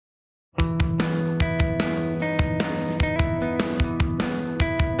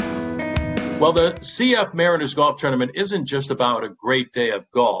Well, the CF Mariners Golf Tournament isn't just about a great day of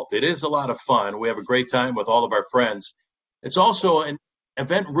golf. It is a lot of fun. We have a great time with all of our friends. It's also an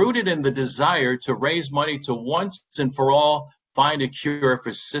event rooted in the desire to raise money to once and for all find a cure for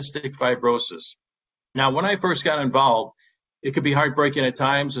cystic fibrosis. Now, when I first got involved, it could be heartbreaking at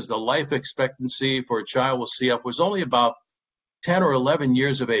times as the life expectancy for a child with CF was only about 10 or 11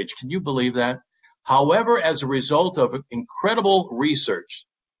 years of age. Can you believe that? However, as a result of incredible research,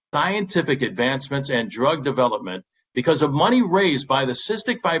 scientific advancements, and drug development, because of money raised by the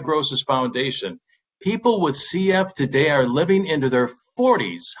Cystic Fibrosis Foundation, people with CF today are living into their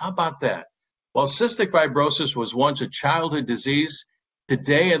 40s. How about that? While cystic fibrosis was once a childhood disease,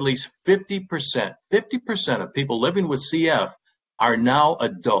 today at least 50% of people living with CF are now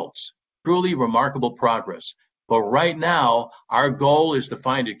adults. Truly remarkable progress. But right now, our goal is to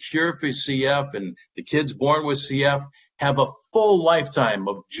find a cure for CF, and the kids born with CF have a full lifetime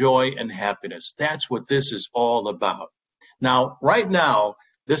of joy and happiness. That's what this is all about. Now, right now,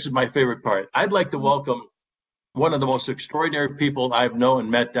 this is my favorite part. I'd like to welcome one of the most extraordinary people I've known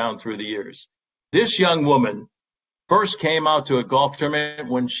and met down through the years. This young woman first came out to a golf tournament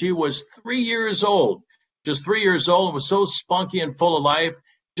when she was 3 years old. Just 3 years old, and was so spunky and full of life,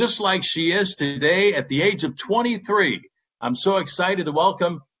 just like she is today at the age of 23. I'm so excited to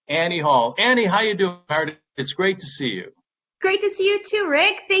welcome Annie Hall. Annie, how you doing, Art? It's great to see you. Great to see you too,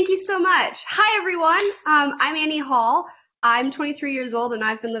 Rick. Thank you so much. Hi, everyone. I'm Annie Hall. I'm 23 years old, and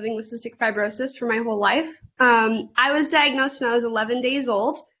I've been living with cystic fibrosis for my whole life. I was diagnosed when I was 11 days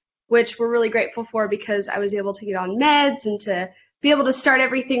old, which we're really grateful for because I was able to get on meds and to be able to start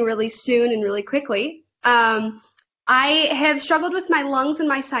everything really soon and really quickly. I have struggled with my lungs and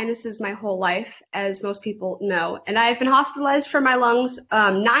my sinuses my whole life, as most people know, and I've been hospitalized for my lungs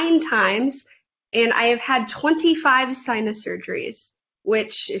 9 times. And I have had 25 sinus surgeries,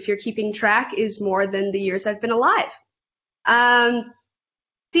 which, if you're keeping track, is more than the years I've been alive. CF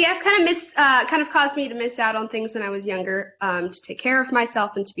kind of caused me to miss out on things when I was younger, to take care of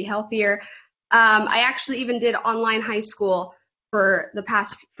myself and to be healthier. I actually even did online high school for the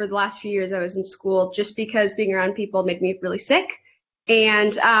last few years I was in school, just because being around people made me really sick,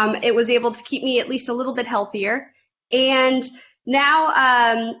 and it was able to keep me at least a little bit healthier. And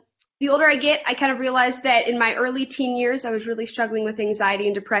now, the older I get, I kind of realized that in my early teen years, I was really struggling with anxiety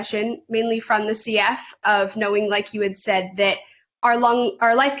and depression, mainly from the CF, of knowing, like you had said, that our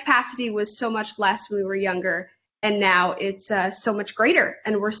life capacity was so much less when we were younger, and now it's so much greater,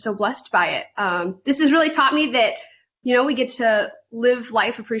 and we're so blessed by it. This has really taught me that, we get to live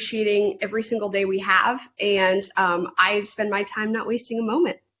life appreciating every single day we have, and I spend my time not wasting a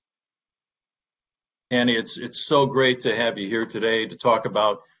moment. Annie, it's so great to have you here today to talk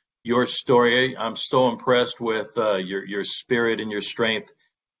about your story. I'm so impressed with your spirit and your strength.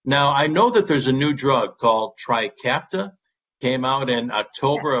 Now, I know that there's a new drug called Trikafta, came out in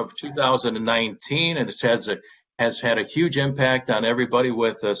October of 2019, and it has had a huge impact on everybody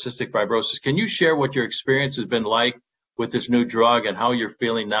with cystic fibrosis. Can you share what your experience has been like with this new drug and how you're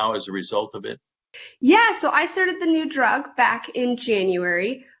feeling now as a result of it? Yeah, so I started the new drug back in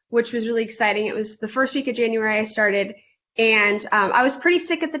January, which was really exciting. It was the first week of January I started. And I was pretty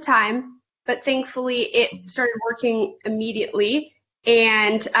sick at the time, but thankfully it started working immediately.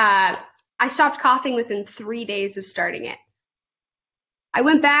 And I stopped coughing within 3 days of starting it. I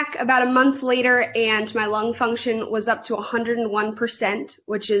went back about a month later, and my lung function was up to 101%,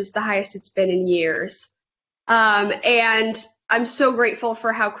 which is the highest it's been in years. And I'm so grateful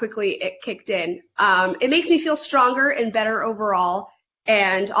for how quickly it kicked in. It makes me feel stronger and better overall.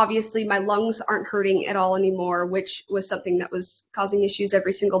 And obviously my lungs aren't hurting at all anymore, which was something that was causing issues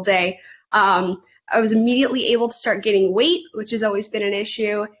every single day. I was immediately able to start gaining weight, which has always been an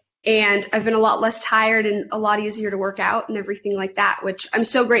issue. And I've been a lot less tired and a lot easier to work out and everything like that, which I'm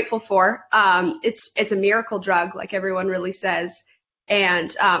so grateful for. It's a miracle drug, like everyone really says.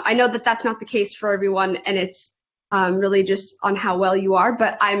 And I know that that's not the case for everyone, and it's really just on how well you are.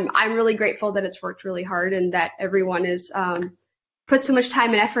 But I'm really grateful that it's worked really hard and that everyone is put so much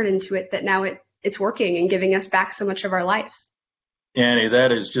time and effort into it that now it's working and giving us back so much of our lives. Annie,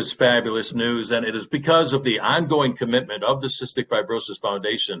 that is just fabulous news, and it is because of the ongoing commitment of the Cystic Fibrosis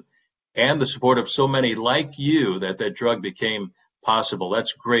Foundation and the support of so many like you that drug became possible.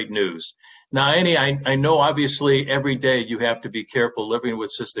 That's great news. Now, Annie, I know obviously every day you have to be careful living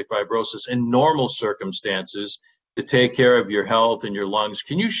with cystic fibrosis in normal circumstances to take care of your health and your lungs.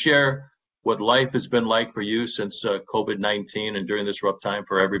 Can you share what life has been like for you since COVID-19 and during this rough time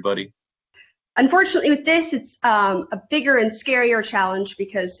for everybody? Unfortunately, with this, it's a bigger and scarier challenge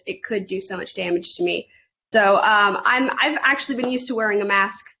because it could do so much damage to me. So I've actually been used to wearing a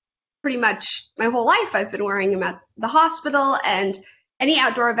mask pretty much my whole life. I've been wearing them at the hospital and any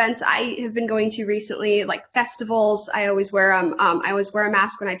outdoor events I have been going to recently, like festivals. I always wear them. I always wear a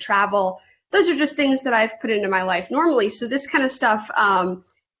mask when I travel. Those are just things that I've put into my life normally. So this kind of stuff,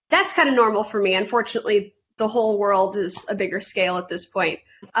 that's kind of normal for me. Unfortunately, the whole world is a bigger scale at this point.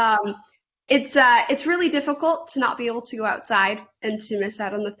 It's really difficult to not be able to go outside and to miss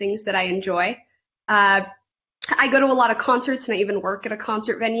out on the things that I enjoy. Uh, I go to a lot of concerts and I even work at a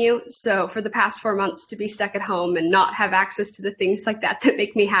concert venue. So for the past 4 months to be stuck at home and not have access to the things like that that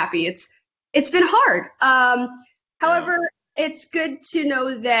make me happy, it's been hard. However, it's good to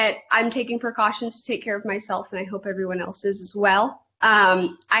know that I'm taking precautions to take care of myself, and I hope everyone else is as well.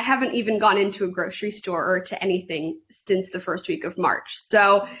 I haven't even gone into a grocery store or to anything since the first week of March.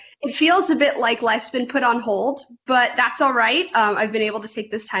 So it feels a bit like life's been put on hold, but that's all right. I've been able to take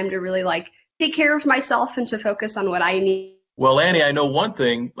this time to really take care of myself and to focus on what I need. Well, Annie, I know one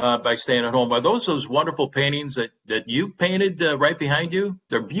thing by staying at home. Are those wonderful paintings that you painted right behind you?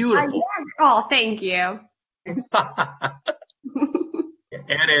 They're beautiful. Oh, thank you.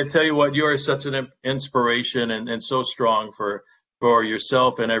 Annie, I tell you what, you are such an inspiration and so strong for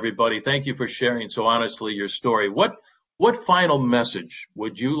yourself and everybody. Thank you for sharing so honestly your story. What final message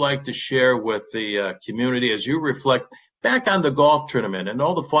would you like to share with the community as you reflect back on the golf tournament and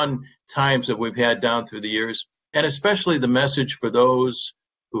all the fun times that we've had down through the years, and especially the message for those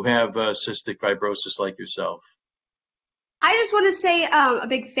who have cystic fibrosis like yourself? I just want to say a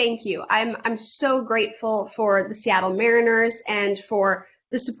big thank you. I'm so grateful for the Seattle Mariners and for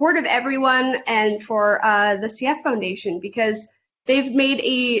the support of everyone and for the CF Foundation, because they've made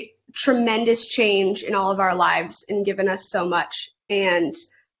a tremendous change in all of our lives and given us so much. And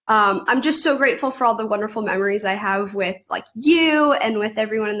I'm just so grateful for all the wonderful memories I have with you and with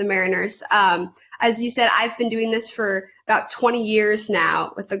everyone in the Mariners. As you said, I've been doing this for about 20 years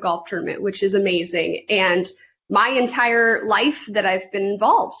now with the golf tournament, which is amazing. And my entire life that I've been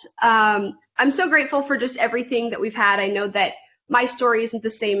involved. I'm so grateful for just everything that we've had. I know that my story isn't the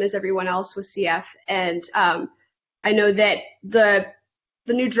same as everyone else with CF, and I know that the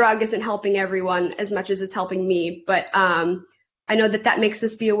new drug isn't helping everyone as much as it's helping me, but I know that makes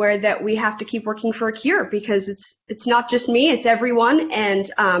us be aware that we have to keep working for a cure, because it's not just me, it's everyone, and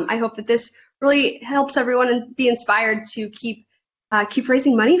I hope that this really helps everyone and be inspired to keep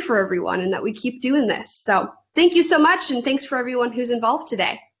raising money for everyone, and that we keep doing this. So thank you so much, and thanks for everyone who's involved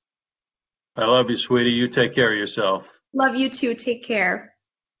today. I love you, sweetie. You take care of yourself. Love you too. Take care.